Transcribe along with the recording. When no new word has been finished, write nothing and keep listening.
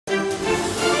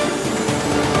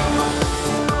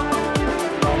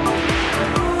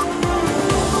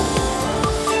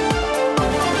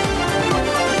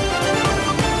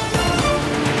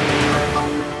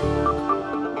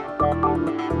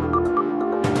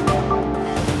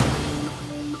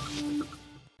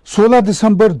16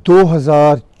 दिसंबर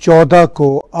 2014 को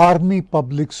army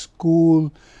public school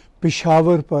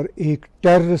Peshawar पर एक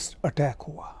टेररिस्ट अटैक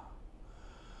हुआ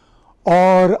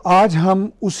और आज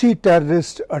हम उसी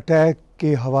टेररिस्ट अटैक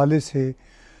के हवाले से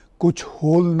कुछ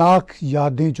होलनाक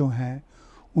यादें जो हैं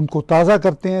उनको ताज़ा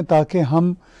करते हैं ताकि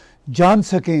हम जान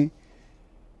सकें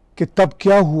कि तब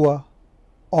क्या हुआ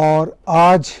और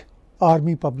आज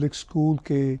आर्मी पब्लिक स्कूल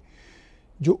के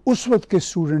जो उस वक्त के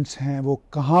स्टूडेंट्स हैं वो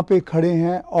कहाँ पे खड़े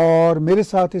हैं। और मेरे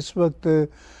साथ इस वक्त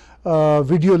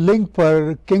वीडियो लिंक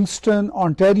पर किंगस्टन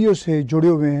ओंटारियो से जुड़े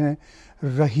हुए हैं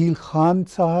रहील खान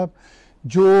साहब,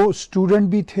 जो स्टूडेंट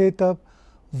भी थे तब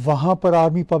वहाँ पर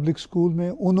आर्मी पब्लिक स्कूल में।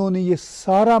 उन्होंने ये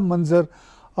सारा मंज़र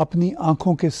अपनी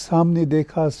आंखों के सामने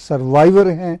देखा, सर्वाइवर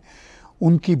हैं।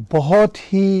 उनकी बहुत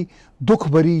ही दुख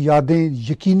भरी यादें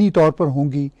यकीनी तौर पर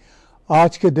होंगी।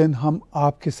 आज के दिन हम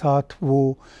आपके साथ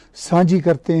वो साझी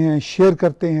करते हैं, शेयर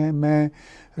करते हैं। मैं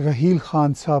रहील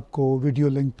खान साहब को वीडियो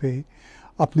लिंक पे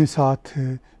अपने साथ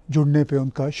जुड़ने पे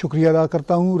उनका शुक्रिया अदा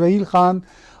करता हूँ। रहील खान,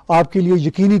 आपके लिए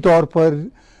यकीनी तौर पर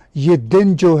ये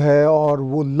दिन जो है और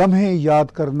वो लम्हे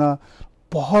याद करना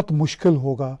बहुत मुश्किल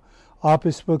होगा। आप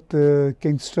इस वक्त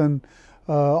किंगस्टन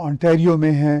ओंटारियो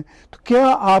में हैं, तो क्या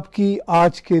आपकी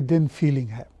आज के दिन फीलिंग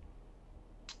है?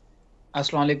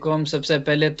 अस्सलाम वालेकुम। सबसे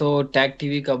पहले तो टैग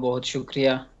टीवी का बहुत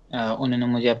शुक्रिया, उन्होंने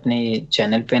मुझे अपने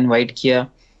चैनल पे इनवाइट किया।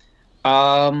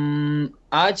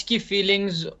 आज की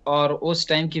फीलिंग्स और उस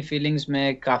टाइम की फीलिंग्स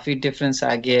में काफ़ी डिफरेंस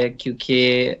आ गया है,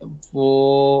 क्योंकि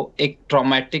वो एक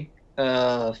ट्रॉमेटिक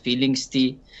फीलिंग्स थी।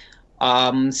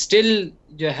 स्टिल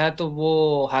जो है तो वो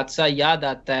हादसा याद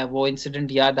आता है, वो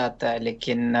इंसिडेंट याद आता है,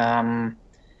 लेकिन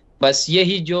बस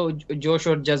यही जो जोश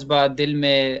और जज्बा दिल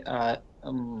में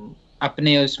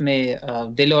अपने उसमें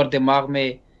दिल और दिमाग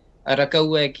में रखा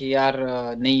हुआ है कि यार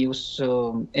नहीं, उस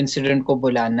इंसिडेंट को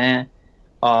बुलाना है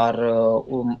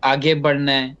और आगे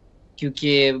बढ़ना है,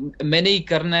 क्योंकि मैंने ही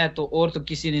करना है तो और तो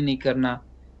किसी ने नहीं करना।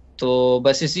 तो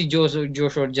बस इसी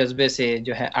जोश और जज्बे से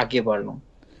जो है आगे बढ़ लूँ।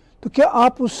 तो क्या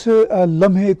आप उस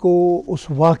लम्हे को, उस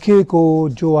वाक़े को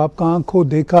जो आपका आंखों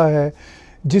देखा है,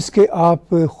 जिसके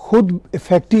आप खुद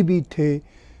इफेक्टिव भी थे,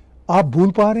 आप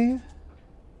भूल पा रहे हैं?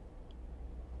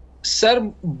 सर,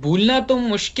 भूलना तो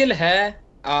मुश्किल है।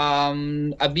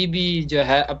 अभी भी जो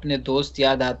है अपने दोस्त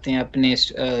याद आते हैं, अपने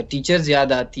टीचर्स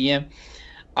याद आती हैं,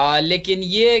 लेकिन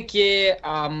ये कि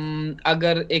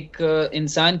अगर एक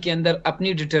इंसान के अंदर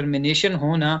अपनी डिटर्मिनेशन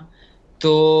हो ना,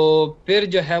 तो फिर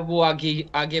जो है वो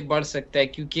आगे बढ़ सकता है।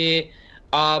 क्योंकि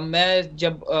मैं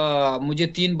जब मुझे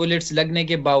 3 बुलेट्स लगने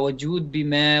के बावजूद भी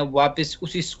मैं वापस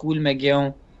उसी स्कूल में गया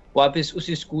हूँ, वापस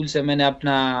उसी स्कूल से मैंने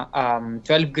अपना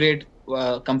 12th ग्रेड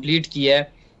कंप्लीट किया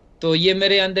है। तो ये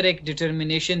मेरे अंदर एक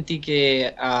डिटर्मिनेशन थी कि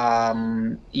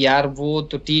यार वो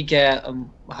तो ठीक है,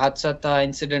 हादसा था,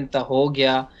 इंसिडेंट था, हो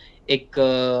गया, एक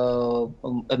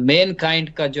मेन काइंड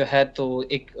का जो है तो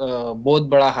एक बहुत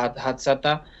बड़ा हादसा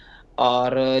था।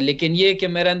 और लेकिन ये कि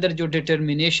मेरे अंदर जो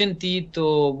डिटर्मिनेशन थी तो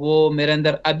वो मेरे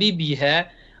अंदर अभी भी है,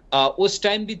 उस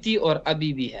टाइम भी थी और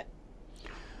अभी भी है।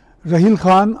 रहील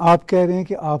खान, आप कह रहे हैं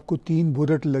कि आपको 3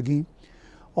 बुलेट लगी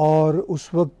और उस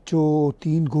वक्त जो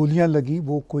 3 गोलियां लगी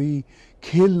वो कोई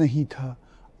खेल नहीं था।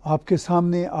 आपके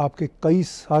सामने आपके कई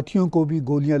साथियों को भी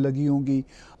गोलियां लगी होंगी।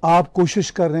 आप कोशिश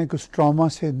कर रहे हैं कि उस ट्रॉमा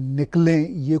से निकलें,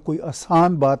 ये कोई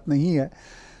आसान बात नहीं है।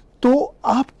 तो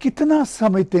आप कितना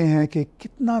समझते हैं कि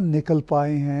कितना निकल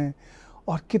पाए हैं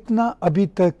और कितना अभी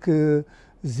तक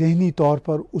ज़हनी तौर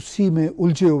पर उसी में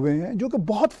उलझे हुए हैं, जो कि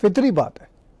बहुत फितरी बात है?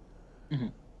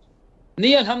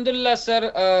 नहीं, अल्हम्दुलिल्लाह सर,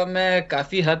 मैं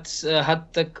काफ़ी हद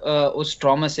तक उस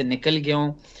ट्रॉमा से निकल गया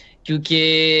हूँ। क्योंकि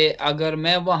अगर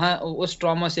मैं वहाँ उस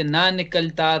ट्रॉमा से ना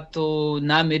निकलता तो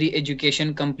ना मेरी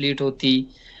एजुकेशन कंप्लीट होती,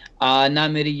 ना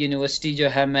मेरी यूनिवर्सिटी जो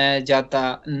है मैं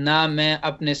जाता, ना मैं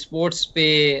अपने स्पोर्ट्स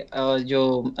पे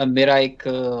जो मेरा एक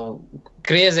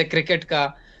क्रेज़ है क्रिकेट का,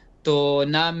 तो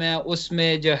ना मैं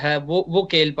उसमें जो है वो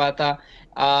खेल पाता।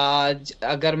 आज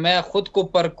अगर मैं खुद को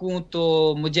परखूं तो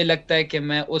मुझे लगता है कि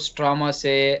मैं उस ट्रॉमा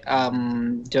से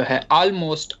जो है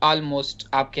ऑलमोस्ट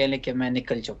आप कह लें कि मैं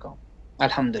निकल चुका हूं,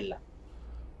 अल्हम्दुलिल्लाह।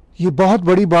 ये बहुत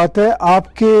बड़ी बात है।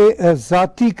 आपके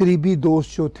ज़ाती करीबी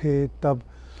दोस्त जो थे तब,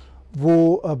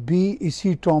 वो अभी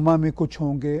इसी ट्रॉमा में कुछ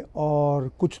होंगे और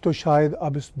कुछ तो शायद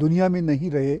अब इस दुनिया में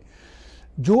नहीं रहे।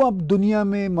 जो अब दुनिया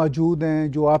में मौजूद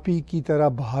हैं, जो आप ही की तरह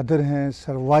बहादुर हैं,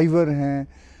 सर्वाइवर हैं,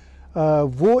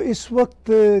 वो इस वक्त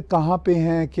कहाँ पे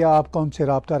हैं? क्या आपका उनसे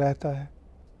राब्ता रहता है?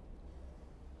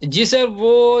 जी सर,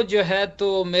 वो जो है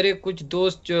तो मेरे कुछ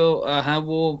दोस्त जो हैं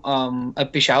वो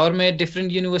पेशावर में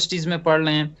डिफरेंट यूनिवर्सिटीज़ में पढ़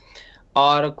रहे हैं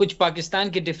और कुछ पाकिस्तान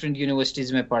की डिफरेंट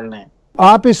यूनिवर्सिटीज़ में पढ़ रहे हैं।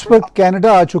 आप इस वक्त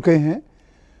कनाडा आ चुके हैं,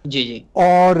 جی جی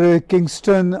اور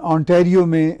کنگسٹن آنٹیریو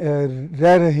میں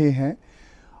رہ رہے ہیں،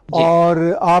 جی اور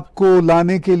آپ کو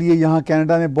لانے کے لیے یہاں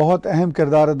کینیڈا نے بہت اہم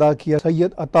کردار ادا کیا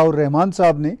سید عطاء الرحمان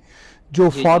صاحب نے، جو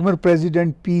جی جی فارمر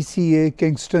پریزیڈنٹ پی سی اے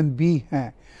کنگسٹن بھی ہیں.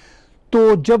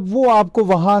 تو جب وہ آپ کو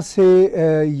وہاں سے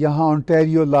یہاں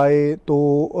آنٹیریو لائے تو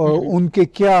ان کے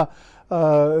کیا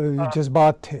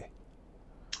جذبات تھے؟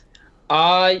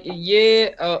 یہ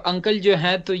انکل جو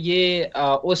ہیں تو یہ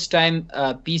اس ٹائم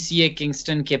پی سی اے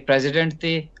کنگسٹن کے پریزیڈنٹ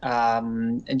تھے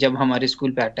جب ہمارے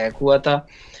اسکول پہ اٹیک ہوا تھا.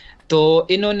 تو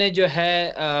انہوں نے جو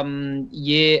ہے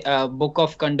یہ بک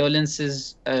آف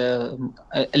کنڈولنسز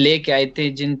لے کے آئے تھے،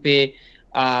 جن پہ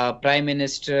prime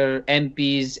minister, M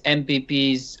Ps, M P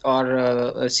Ps اور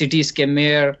سٹیز کے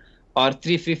میئر اور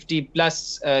 350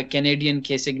 پلس کینیڈین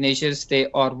کے سگنیچرز تھے،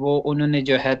 اور وہ انہوں نے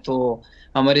جو ہے تو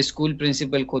ہمارے اسکول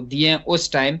پرنسپل کو دیے اس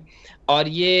ٹائم. اور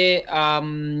یہ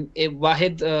ایک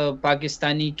واحد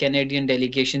پاکستانی کینیڈین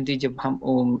ڈیلیگیشن تھی جب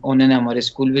انہوں نے ہمارے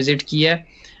اسکول وزٹ کیا.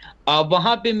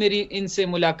 وہاں پہ میری ان سے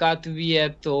ملاقات ہوئی ہے،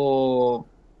 تو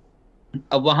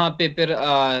وہاں پہ پھر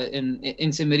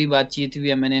ان سے میری بات چیت ہوئی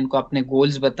ہے. میں نے ان کو اپنے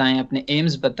گولز بتائیں، اپنے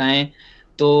ایمز بتائیں.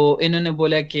 تو انہوں نے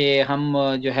بولا کہ ہم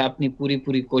جو ہے اپنی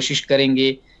پوری کوشش کریں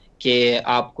گے کہ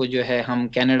آپ کو جو ہے ہم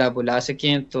کینیڈا بلا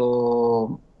سکیں.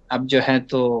 تو اب جو ہے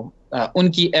تو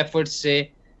ان کی ایفرٹس سے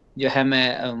جو ہے میں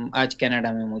آج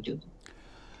کینیڈا میں موجود ہوں.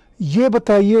 یہ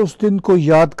بتائیے، اس دن کو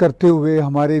یاد کرتے ہوئے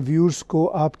ہمارے ویورز کو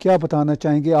آپ کیا بتانا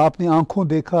چاہیں گے؟ آپ نے آنکھوں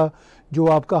دیکھا جو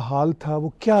آپ کا حال تھا وہ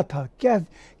کیا تھا؟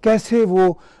 کیسے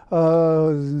وہ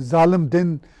ظالم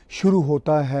دن شروع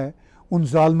ہوتا ہے ان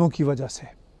ظالموں کی وجہ سے؟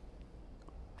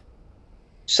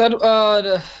 سر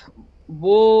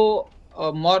وہ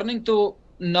مارننگ تو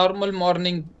نارمل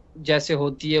مارننگ جیسے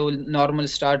ہوتی ہے وہ نارمل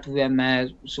سٹارٹ ہوا ہے. میں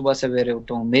صبح سویرے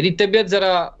اٹھا ہوں. میری طبیعت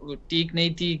ذرا ٹھیک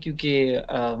نہیں تھی کیونکہ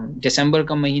دسمبر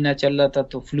کا مہینہ چل رہا تھا،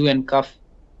 تو فلو اینڈ کف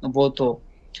وہ تو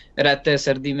رہتا ہے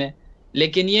سردی میں.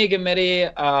 لیکن یہ کہ میرے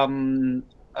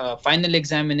فائنل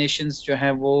ایگزامینیشنز جو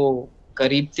ہیں وہ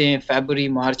قریب تھے، فیبروری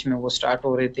مارچ میں وہ سٹارٹ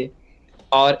ہو رہے تھے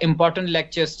اور امپورٹنٹ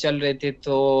لیکچرز چل رہے تھے.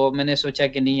 تو میں نے سوچا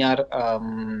کہ نہیں یار،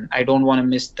 I don't want to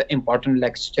miss the important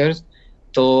lectures.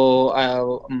 تو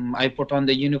آئی پٹ آن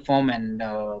دی uniform and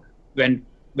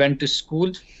went to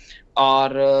school. اور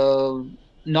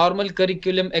نارمل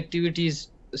کریکولم ایکٹیویٹیز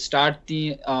اسٹارٹ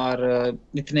تھیں، اور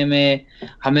اتنے میں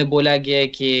ہمیں بولا گیا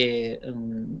کہ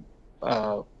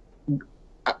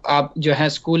آپ جو ہے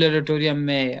اسکول آڈیٹوریم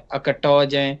میں اکٹھا ہو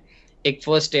جائیں، ایک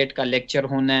فرسٹ ایڈ کا لیکچر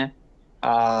ہونا ہے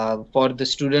فار دا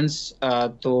اسٹوڈنٹس.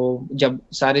 تو جب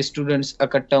سارے اسٹوڈنٹس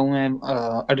اکٹھا ہوئے ہیں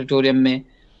آڈیٹوریم میں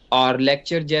اور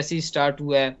لیکچر جیسے ہی اسٹارٹ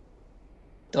ہوا ہے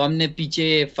تو ہم نے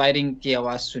پیچھے فائرنگ کی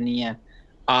آواز سنی ہے.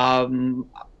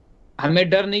 ہمیں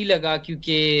ڈر نہیں لگا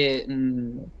کیونکہ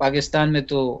پاکستان میں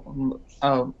تو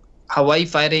ہوائی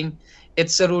firing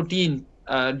it's a routine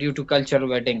due to culture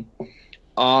wedding.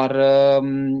 اور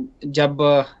جب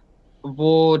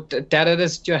وہ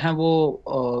ٹیررسٹ جو ہیں وہ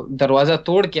دروازہ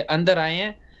توڑ کے اندر آئے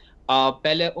ہیں،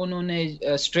 پہلے انہوں نے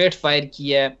اسٹریٹ فائر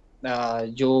کیا ہے،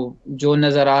 جو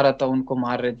نظر آ رہا تھا ان کو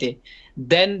مار رہے تھے.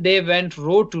 دین they went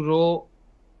row to row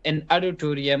in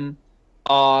auditorium,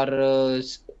 اور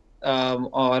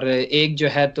ایک جو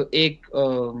ہے تو ایک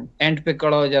اینڈ پہ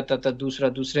کڑا ہو جاتا تھا، دوسرا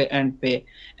دوسرے اینڈ پہ،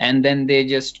 and then they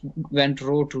just went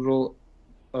row to row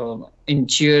in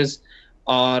chairs.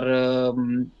 اور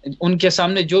ان کے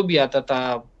سامنے جو بھی آتا تھا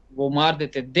وہ مار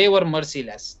دیتے. they were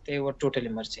merciless, they were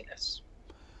totally merciless.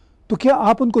 تو کیا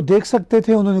آپ ان کو دیکھ سکتے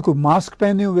تھے؟ انہوں نے کوئی ماسک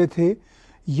پہنے ہوئے تھے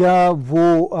یا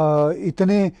وہ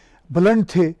اتنے بلند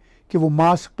تھے کہ وہ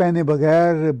ماسک پہنے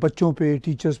بغیر بچوں پہ،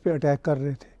 ٹیچرز پہ اٹیک کر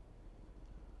رہے تھے؟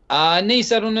 نہیں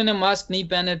سر، انہوں نے ماسک نہیں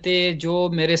پہنے تھے. جو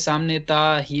میرے سامنے تھا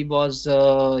he was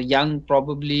young,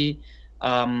 probably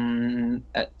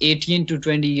 18 to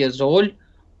 20 years old,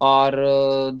 اور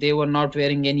they were not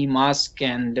wearing any mask,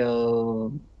 and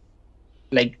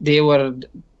like they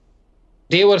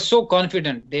were so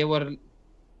confident, they were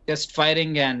just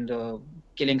firing and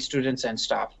killing students and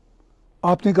staff.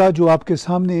 آپ نے کہا جو آپ کے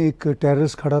سامنے ایک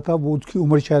ٹیررسٹ کھڑا تھا وہ اس کی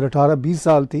عمر شاید 18-20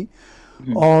 سال تھی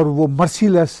اور وہ مرسی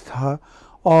لیس تھا،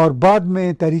 اور بعد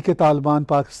میں تحریک طالبان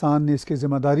پاکستان نے اس کی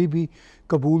ذمہ داری بھی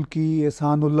قبول کی.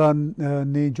 احسان اللہ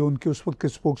نے جو ان کے اس وقت کے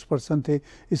اسپوکس پرسن تھے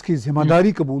اس کی ذمہ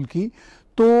داری قبول کی.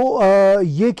 تو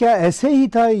یہ کیا ایسے ہی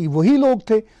تھا، وہی لوگ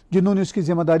تھے جنہوں نے اس کی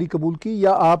ذمہ داری قبول کی،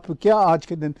 یا آپ کیا آج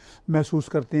کے دن محسوس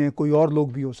کرتے ہیں کوئی اور لوگ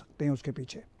بھی ہو سکتے ہیں اس کے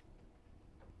پیچھے؟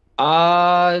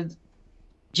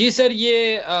 جی سر،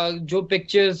 یہ جو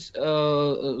پکچرز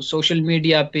سوشل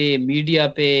میڈیا پہ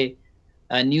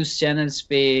نیوز چینلز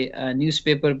پہ، نیوز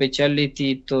پیپر پہ چل رہی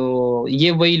تھی، تو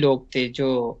یہ وہی لوگ تھے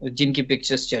جن کی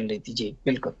پکچرز چل رہی تھی. جی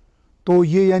بالکل. تو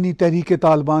یہ یعنی تحریک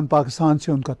طالبان پاکستان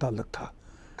سے ان کا تعلق تھا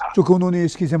چونکہ انہوں نے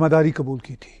اس کی ذمہ داری قبول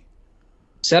کی تھی.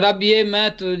 سر اب یہ میں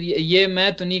تو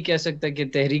نہیں کہہ سکتا کہ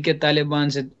تحریک طالبان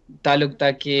سے تعلق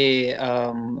تھا کہ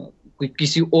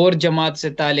کسی اور جماعت سے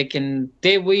تھا، لیکن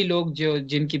تھے وہی لوگ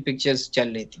جن کی پکچرز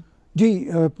چل رہی تھی. جی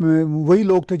وہی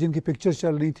لوگ تھے جن کی پکچرز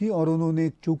چل رہی تھی، اور انہوں نے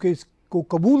چونکہ اس کو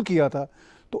قبول کیا تھا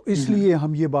تو اس لیے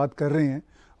ہم یہ بات کر رہے ہیں،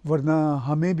 ورنہ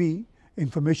ہمیں بھی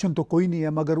انفارمیشن تو کوئی نہیں ہے،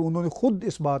 مگر انہوں نے خود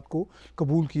اس بات کو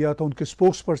قبول کیا تھا، ان کے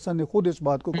اسپوکس پرسن نے خود اس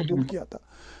بات کو قبول کیا تھا.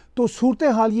 تو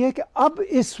صورتحال یہ ہے کہ اب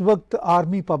اس وقت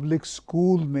آرمی پبلک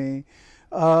اسکول میں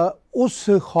اس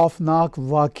خوفناک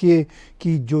واقعے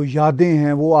کی جو یادیں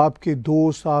ہیں وہ آپ کے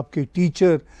دوست، آپ کے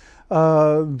ٹیچر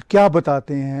کیا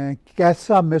بتاتے ہیں،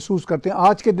 کیسا محسوس کرتے ہیں؟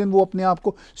 آج کے دن وہ اپنے آپ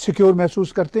کو سیکیور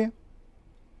محسوس کرتے ہیں؟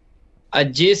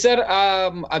 جی سر،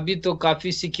 ابھی تو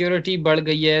کافی سیکیورٹی بڑھ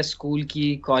گئی ہے اسکول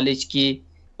کی، کالج کی.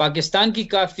 پاکستان کی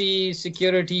کافی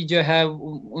سیکیورٹی جو ہے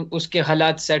اس کے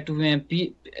حالات سیٹ ہوئے ہیں.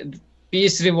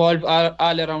 پیس revolve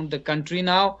all around the country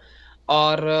now.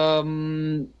 اور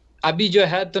ابھی جو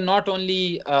ہے تو not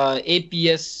only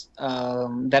APS,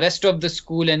 the rest of the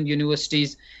school and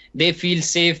universities they feel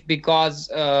safe because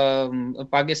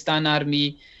Pakistan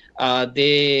Army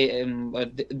they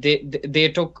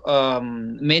took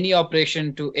many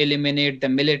operations to eliminate the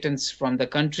militants from the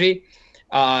country,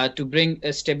 to bring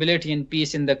stability and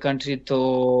peace in the country.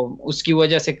 تو اس کی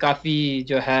وجہ سے کافی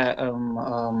جو ہے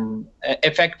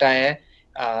effect آیا ہے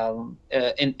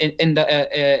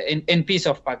in peace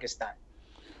of Pakistan.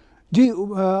 جی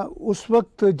اس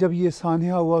وقت جب یہ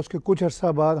سانحہ ہوا اس کے کچھ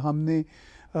عرصہ بعد ہم نے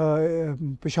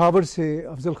پشاور سے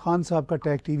افضل خان صاحب کا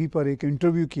ٹیگ ٹی وی پر ایک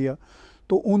انٹرویو کیا،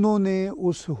 تو انہوں نے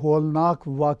اس ہولناک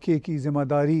واقعے کی ذمہ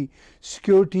داری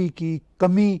سیکیورٹی کی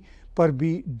کمی پر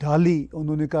بھی ڈالی.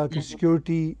 انہوں نے کہا کہ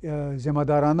سیکیورٹی ذمہ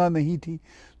دارانہ نہیں تھی.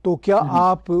 تو کیا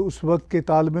آپ اس وقت کے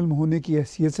طالب علم ہونے کی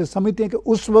حیثیت سے سمجھتے ہیں کہ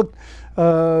اس وقت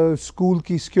اسکول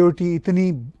کی سیکیورٹی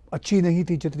اتنی اچھی نہیں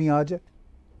تھی جتنی آج ہے؟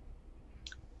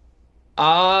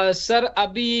 سر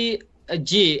ابھی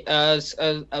جی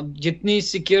جتنی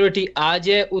سیکیورٹی آج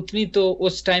ہے اتنی تو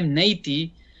اس ٹائم نہیں تھی،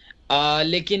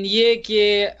 لیکن یہ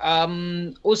کہ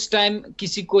اس ٹائم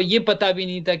کسی کو یہ پتہ بھی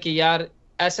نہیں تھا کہ یار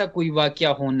ایسا کوئی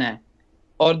واقعہ ہونا ہے.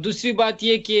 اور دوسری بات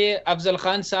یہ کہ افضل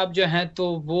خان صاحب جو ہیں تو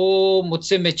وہ مجھ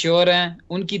سے میچور ہیں،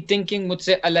 ان کی تھنکنگ مجھ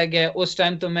سے الگ ہے. اس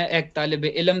ٹائم تو میں ایک طالب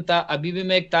علم تھا، ابھی بھی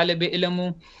میں ایک طالب علم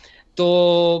ہوں، تو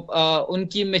ان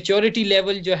کی میچورٹی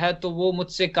لیول جو ہے تو وہ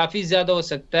مجھ سے کافی زیادہ ہو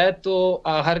سکتا ہے. تو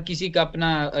ہر کسی کا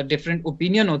اپنا ڈفرینٹ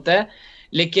اوپینین ہوتا ہے،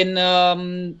 لیکن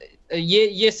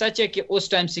یہ سچ ہے کہ اس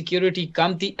ٹائم سیکیورٹی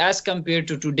کم تھی as compare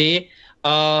to today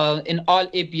in all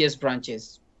APS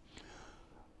branches.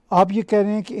 آپ یہ کہہ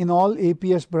رہے ہیں کہ ان آل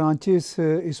APS برانچز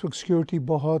اس وقت سیکیورٹی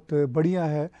بہت بڑھیا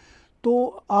ہے.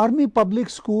 تو آرمی پبلک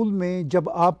اسکول میں جب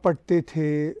آپ پڑھتے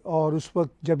تھے اور اس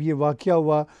وقت جب یہ واقعہ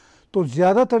ہوا تو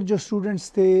زیادہ تر جو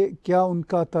اسٹوڈنٹس تھے کیا ان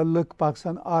کا تعلق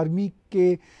پاکستان آرمی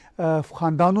کے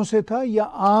خاندانوں سے تھا، یا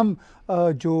عام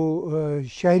جو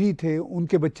شہری تھے ان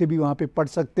کے بچے بھی وہاں پہ پڑھ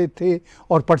سکتے تھے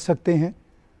اور پڑھ سکتے ہیں؟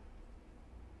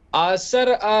 سر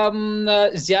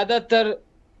زیادہ تر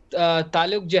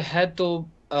تعلق جو ہے تو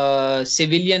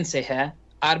سویلین سے ہے.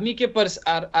 آرمی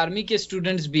کے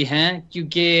اسٹوڈنٹس بھی ہیں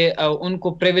کیونکہ ان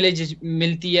کو پریویلیج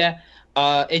ملتی ہے،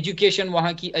 ایجوکیشن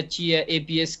وہاں کی اچھی ہے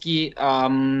APS کی،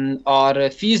 اور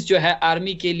فیس جو ہے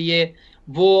آرمی کے لیے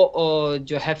وہ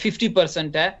جو ہے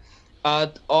 50% ہے،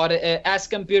 اور ایز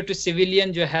کمپیئر ٹو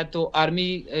سویلین جو ہے تو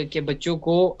آرمی کے بچوں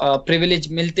کو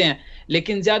پریویلیج ملتے ہیں.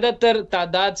 لیکن زیادہ تر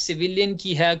تعداد سویلین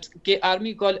کی ہے کہ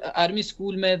آرمی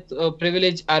اسکول میں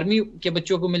پریویلیج آرمی کے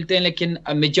بچوں کو ملتے ہیں، لیکن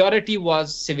میجورٹی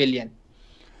واز سویلین.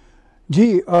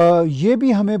 جی یہ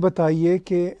بھی ہمیں بتائیے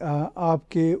کہ آپ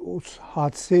کے اس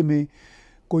حادثے میں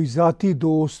کوئی ذاتی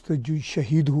دوست جو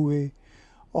شہید ہوئے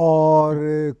اور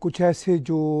کچھ ایسے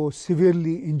جو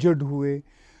سیویئرلی انجرڈ ہوئے،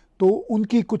 تو ان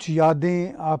کی کچھ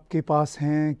یادیں آپ کے پاس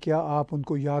ہیں؟ کیا آپ ان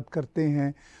کو یاد کرتے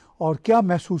ہیں اور کیا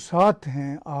محسوسات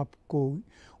ہیں آپ کو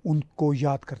ان کو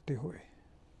یاد کرتے ہوئے؟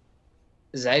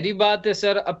 ظاہری بات ہے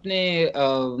سر، اپنے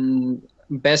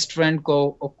بیسٹ فرینڈ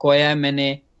کو کھویا ہے میں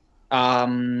نے.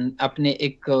 اپنے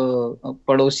ایک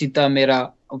پڑوسی تھا میرا،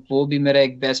 وہ بھی میرا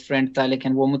ایک بیسٹ فرینڈ تھا،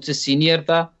 لیکن وہ مجھ سے سینئر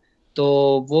تھا، تو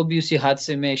وہ بھی اسی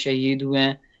حادثے میں شہید ہوئے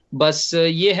ہیں. بس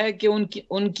یہ ہے کہ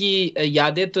ان کی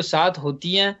یادیں تو ساتھ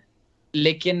ہوتی ہیں،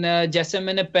 لیکن جیسے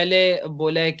میں نے پہلے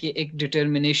بولا ہے کہ ایک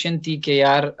ڈٹرمنیشن تھی کہ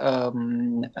یار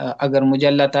اگر مجھے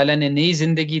اللہ تعالیٰ نے نئی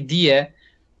زندگی دی ہے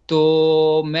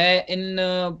تو میں ان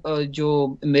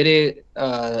جو میرے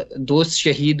دوست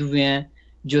شہید ہوئے ہیں،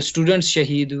 جو اسٹوڈنٹس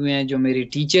شہید ہوئے ہیں، جو میری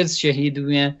ٹیچرز شہید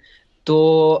ہوئے ہیں،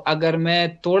 تو اگر میں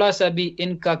تھوڑا سا بھی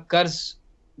ان کا قرض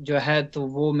جو ہے تو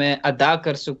وہ میں ادا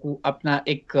کر سکوں، اپنا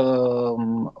ایک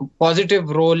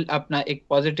پازیٹیو رول، اپنا ایک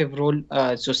پازیٹیو رول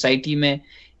سوسائٹی میں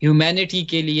ہیومینٹی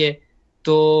کے لیے،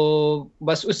 تو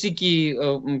بس اسی کی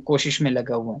کوشش میں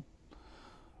لگا ہوا ہوں۔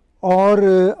 اور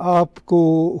آپ کو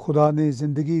خدا نے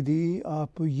زندگی دی،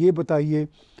 آپ یہ بتائیے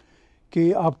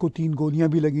کہ آپ کو 3 گولیاں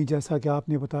بھی لگیں جیسا کہ آپ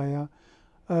نے بتایا،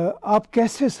 آپ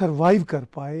کیسے سروائیو کر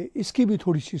پائے؟ اس کی بھی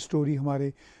تھوڑی سی سٹوری ہمارے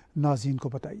ناظرین کو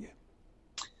بتائیے۔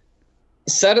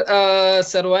 سر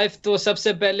سروائیو تو سب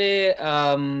سے پہلے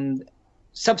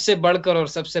سب سے بڑھ کر اور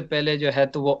سب سے پہلے جو ہے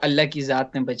تو وہ اللہ کی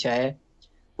ذات نے بچایا ہے،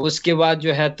 اس کے بعد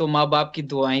جو ہے تو ماں باپ کی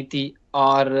دعائیں تھی،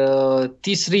 اور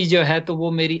تیسری جو ہے تو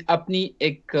وہ میری اپنی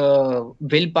ایک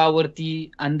ول پاور تھی،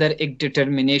 اندر ایک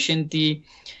ڈٹرمنیشن تھی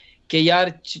کہ یار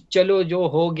چلو جو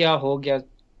ہو گیا ہو گیا،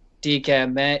 ٹھیک ہے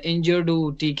میں انجرڈ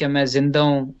ہوں، ٹھیک ہے میں زندہ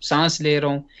ہوں، سانس لے رہا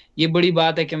ہوں، یہ بڑی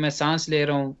بات ہے کہ میں سانس لے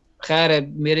رہا ہوں، خیر ہے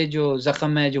میرے جو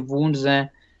زخم ہیں، جو وونڈز ہیں،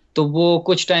 تو وہ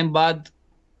کچھ ٹائم بعد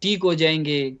ٹھیک ہو جائیں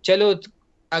گے، چلو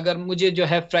اگر مجھے جو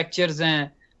ہے فریکچرز ہیں،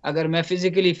 اگر میں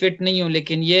فزیکلی فٹ نہیں ہوں،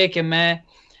 لیکن یہ کہ میں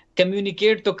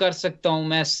کمیونیکیٹ تو کر سکتا ہوں،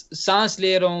 میں سانس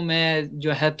لے رہا ہوں، میں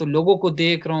جو ہے تو لوگوں کو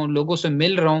دیکھ رہا ہوں، لوگوں سے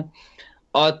مل رہا ہوں،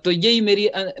 اور تو یہی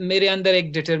میرے اندر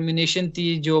ایک ڈٹرمنیشن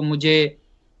تھی جو مجھے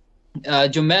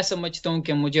جو میں سمجھتا ہوں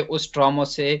کہ مجھے اس ٹراما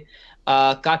سے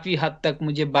کافی حد تک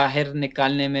مجھے باہر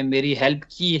نکالنے میں میری ہیلپ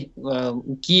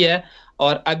کی ہے،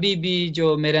 اور ابھی بھی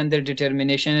جو میرے اندر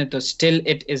ڈٹرمنیشن ہے تو still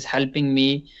it is helping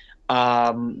me,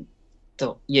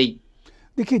 تو یہی۔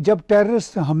 دیکھیے، جب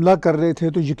ٹیررسٹ حملہ کر رہے تھے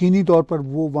تو یقینی طور پر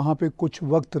وہ وہاں پہ کچھ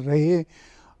وقت رہے،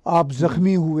 آپ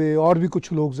زخمی ہوئے اور بھی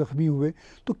کچھ لوگ زخمی ہوئے،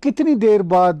 تو کتنی دیر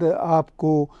بعد آپ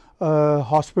کو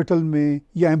ہاسپٹل میں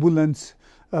یا ایمبولینس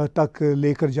تک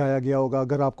لے کر جایا گیا ہوگا،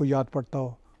 اگر آپ کو یاد پڑتا ہو؟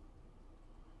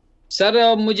 سر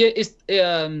مجھے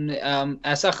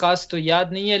ایسا خاص تو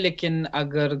یاد نہیں ہے، لیکن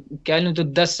اگر کہہ لوں تو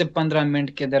 10 سے 15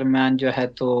 منٹ کے درمیان جو ہے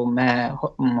تو میں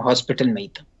ہاسپٹل میں ہی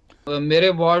تھا۔ میرے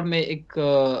وارڈ میں ایک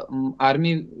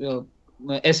آرمی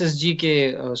ایس ایس جی کے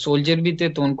سولجر بھی تھے،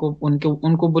 تو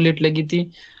ان کو بلٹ لگی تھی،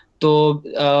 تو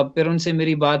پھر ان سے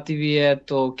میری بات ہوئی ہے،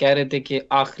 تو کہہ رہے تھے کہ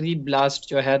آخری بلاسٹ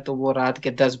جو ہے تو وہ رات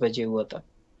کے 10 بجے ہوا تھا۔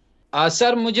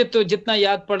 سر مجھے تو جتنا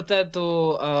یاد پڑتا ہے تو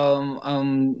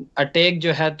اٹیک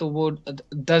جو ہے تو وہ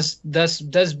 10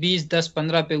 20 10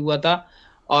 15 پہ ہوا تھا،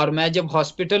 اور میں جب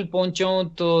ہاسپٹل پہنچا ہوں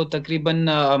تو تقریباً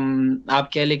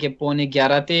آپ کہہ لیں کہ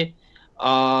 11:15 تھے،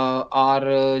 اور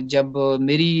جب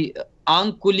میری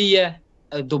آنکھ کھلی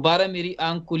ہے، دوبارہ میری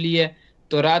آنکھ کھلی ہے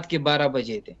تو رات کے 12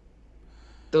 بجے تھے،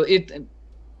 تو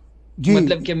جی،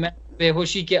 مطلب کہ میں بے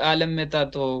ہوشی کے عالم میں تھا،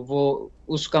 تو وہ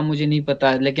اس کا مجھے نہیں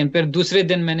پتا، لیکن پھر دوسرے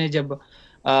دن میں نے جب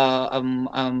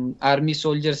آرمی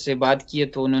سولجر سے بات کی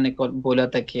تو انہوں نے بولا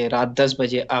تھا کہ رات 10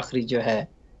 بجے آخری جو ہے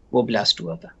وہ بلاسٹ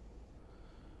ہوا تھا۔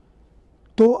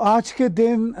 تو آج کے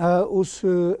دن اس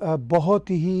بہت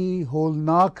ہی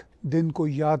ہولناک دن کو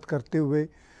یاد کرتے ہوئے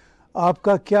آپ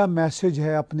کا کیا میسج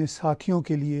ہے اپنے ساتھیوں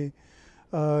کے لیے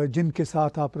جن کے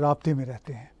ساتھ آپ رابطے میں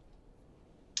رہتے ہیں؟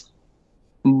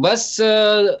 بس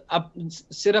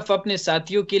صرف اپنے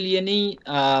ساتھیوں کے لیے نہیں،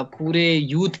 پورے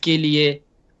یوتھ کے لیے،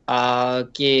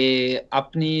 کہ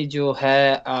اپنی جو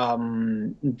ہے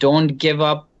ڈونٹ گیو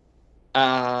اپ،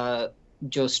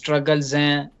 جو اسٹرگلز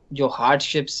ہیں، جو ہارڈ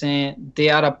شپس ہیں، they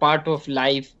are a part of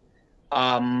life,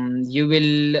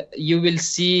 you will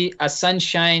see a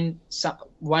sunshine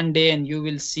one day and you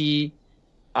will see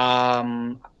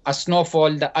a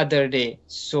snowfall the other day,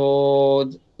 so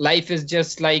life is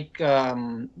just like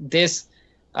this,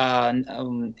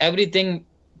 everything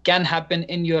can happen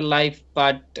in your life,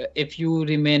 but if you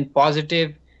remain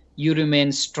positive, you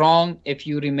remain strong, if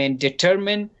you remain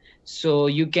determined, so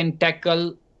you can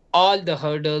tackle all the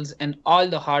hurdles and all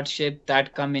the hardship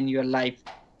that come in your life.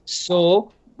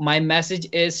 So my message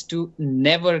is to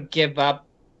never give up,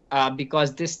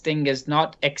 because this thing is not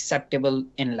acceptable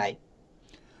in life.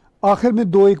 آخر میں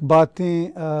 2 ایک باتیں،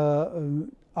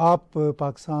 آپ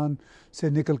پاکستان سے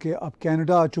نکل کے آپ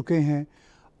Canada آ چکے ہیں،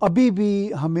 ابھی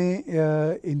بھی ہمیں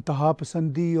انتہا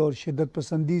پسندی اور شدت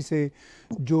پسندی سے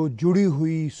جو جڑی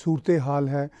ہوئی صورتحال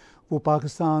ہے وہ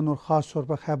پاکستان اور خاص طور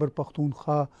پر خیبر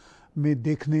پختونخوا میں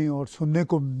دیکھنے اور سننے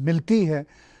کو ملتی ہے،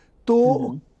 تو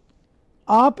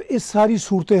آپ اس ساری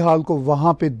صورتحال کو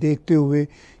وہاں پہ دیکھتے ہوئے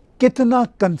کتنا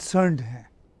کنسرنڈ ہیں؟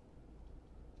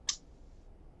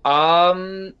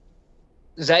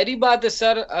 ظاہری بات ہے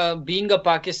سر، بینگ اے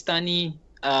پاکستانی،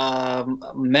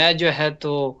 میں جو ہے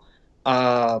تو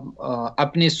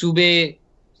اپنے صوبے،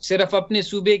 صرف اپنے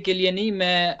صوبے کے لیے نہیں،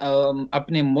 میں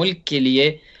اپنے ملک کے لیے،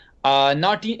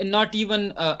 ناٹ ایون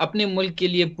اپنے ملک کے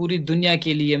لیے، پوری دنیا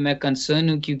کے لیے میں کنسرن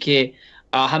ہوں، کیونکہ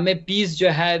ہمیں پیس جو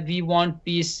ہے، we want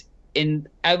piece in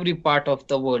every part of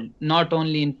the world, not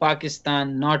only in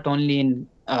Pakistan, not only in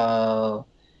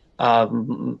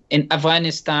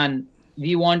Afghanistan.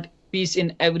 We want peace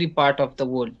in every part of the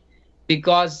world,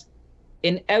 because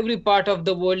in every part of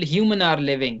the world humans are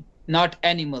living, not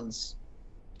animals.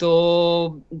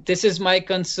 So this is my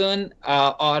concern,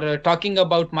 or talking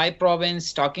about my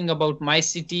province, talking about my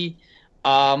city.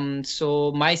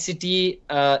 So my city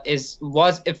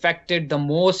was affected the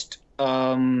most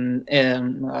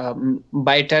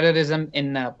by terrorism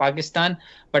in Pakistan,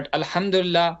 but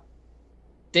Alhamdulillah,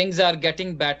 things are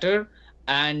getting better,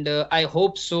 and I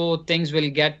hope so things will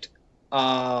get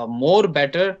more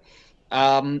better.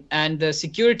 And the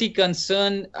security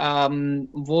concern,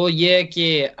 وہ یہ ہے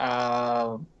کہ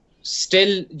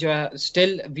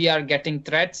still we are getting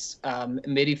threats.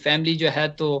 میری family جو ہے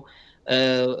تو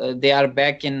they are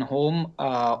back in home,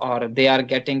 اور they are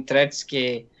getting threats کہ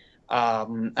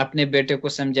اپنے بیٹے کو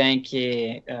سمجھائیں کہ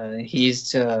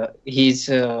he's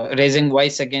raising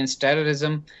voice against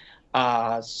terrorism.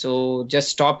 So just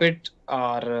stop it.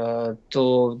 Or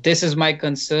so this is my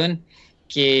concern.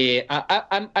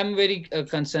 I'm very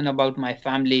concerned about my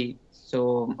family. So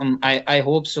I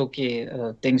hope so کہ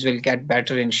things will get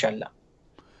better inshallah.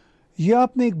 یہ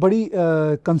آپ نے ایک بڑی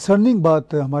کنسرننگ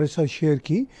بات ہمارے ساتھ share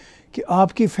کی کہ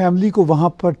آپ کی فیملی کو وہاں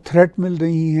پر تھریٹ مل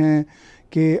رہی ہیں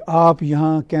کہ آپ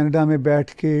یہاں کینیڈا میں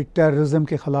بیٹھ کے ٹیررزم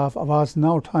کے خلاف آواز نہ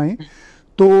اٹھائیں.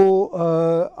 تو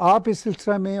آپ اس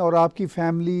سلسلہ میں اور آپ کی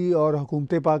فیملی اور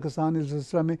حکومت پاکستان اس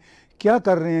سلسلہ میں کیا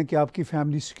کر رہے ہیں کہ آپ کی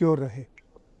فیملی سیکیور رہے؟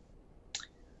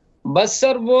 بس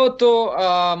سر وہ تو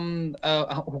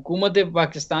حکومت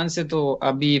پاکستان سے تو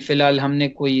ابھی فی الحال ہم نے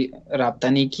کوئی رابطہ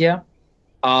نہیں کیا،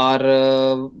 اور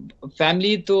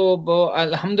فیملی تو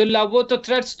الحمدللہ وہ تو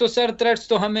تھریٹس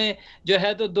تو ہمیں جو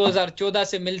ہے تو 2014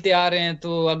 سے ملتے آ رہے ہیں.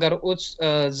 تو اگر اس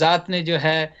ذات نے جو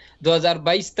ہے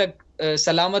 2022 تک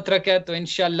سلامت رکھا ہے تو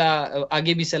انشاءاللہ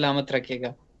آگے بھی سلامت رکھے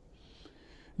گا.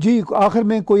 جی آخر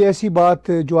میں کوئی ایسی بات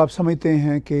جو آپ سمجھتے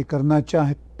ہیں کہ کرنا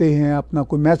چاہتے ہیں، اپنا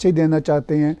کوئی میسیج دینا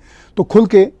چاہتے ہیں تو کھل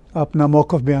کے اپنا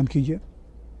موقف بیان کیجیے.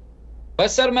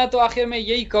 بس سر میں تو آخر میں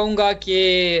یہی کہوں گا کہ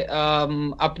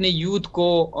اپنے یوتھ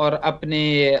کو اور اپنے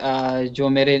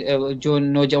جو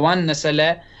نوجوان نسل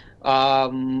ہے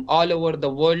آل اوور دا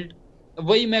ورلڈ،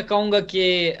 وہی میں کہوں گا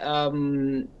کہ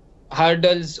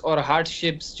ہرڈلز اور ہارڈ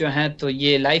شپس جو ہیں تو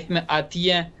یہ لائف میں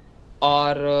آتی ہیں،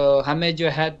 اور ہمیں جو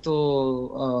ہے تو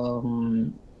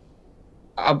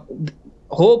اب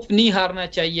ہوپ نہیں ہارنا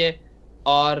چاہیے،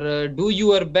 اور do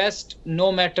your best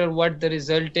no matter what the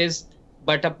result is,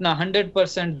 but اپنا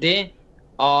 100% دیں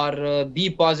اور بی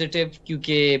پازیٹیو،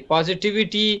 کیونکہ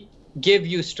پازیٹیوٹی گیو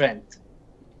یو اسٹرینتھ.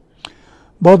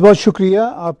 بہت بہت شکریہ.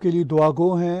 آپ کے لیے دعا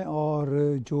گو ہیں، اور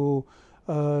جو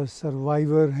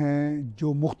سروائیور ہیں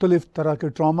جو مختلف طرح کے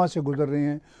ٹراما سے گزر رہے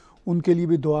ہیں ان کے لیے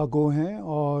بھی دعا گو ہیں،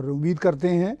 اور امید کرتے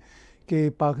ہیں کہ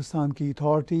پاکستان کی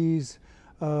اتھارٹیز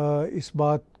اس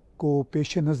بات کو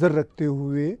پیش نظر رکھتے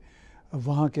ہوئے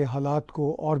وہاں کے حالات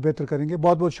کو اور بہتر کریں گے.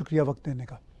 بہت بہت شکریہ وقت دینے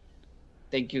کا.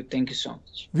 Thank you so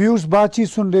much. Viewers بات چیت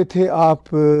سن رہے تھے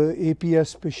آپ اے پی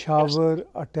ایس پشاور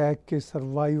اٹیک کے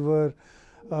سروائیور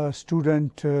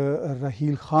اسٹوڈنٹ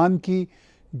رحیل خان کی،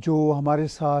 جو ہمارے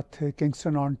ساتھ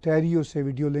کنگسٹن آنٹیریو سے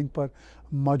ویڈیو لنک پر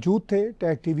موجود تھے.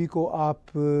 ٹیگ ٹی وی کو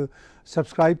آپ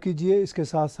سبسکرائب کیجئے. اس کے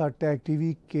ساتھ ساتھ ٹیگ ٹی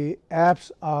وی کے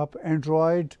ایپس آپ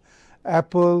اینڈرائڈ،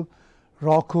 ایپل،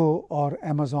 راکو اور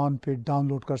امیزون پہ ڈاؤن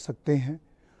لوڈ کر سکتے ہیں.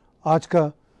 آج کا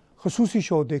خصوصی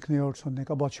شو دیکھنے اور سننے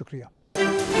کا بہت شکریہ.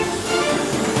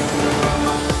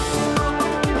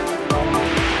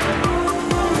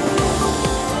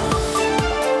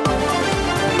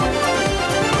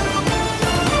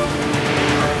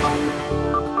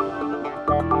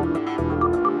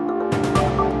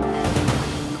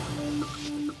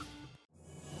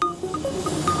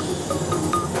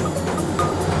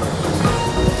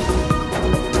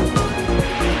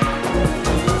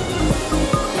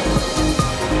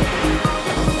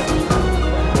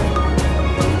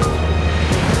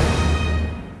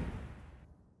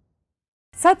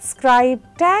 Subscribe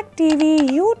Tag TV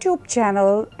YouTube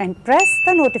channel and press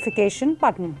the notification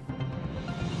button.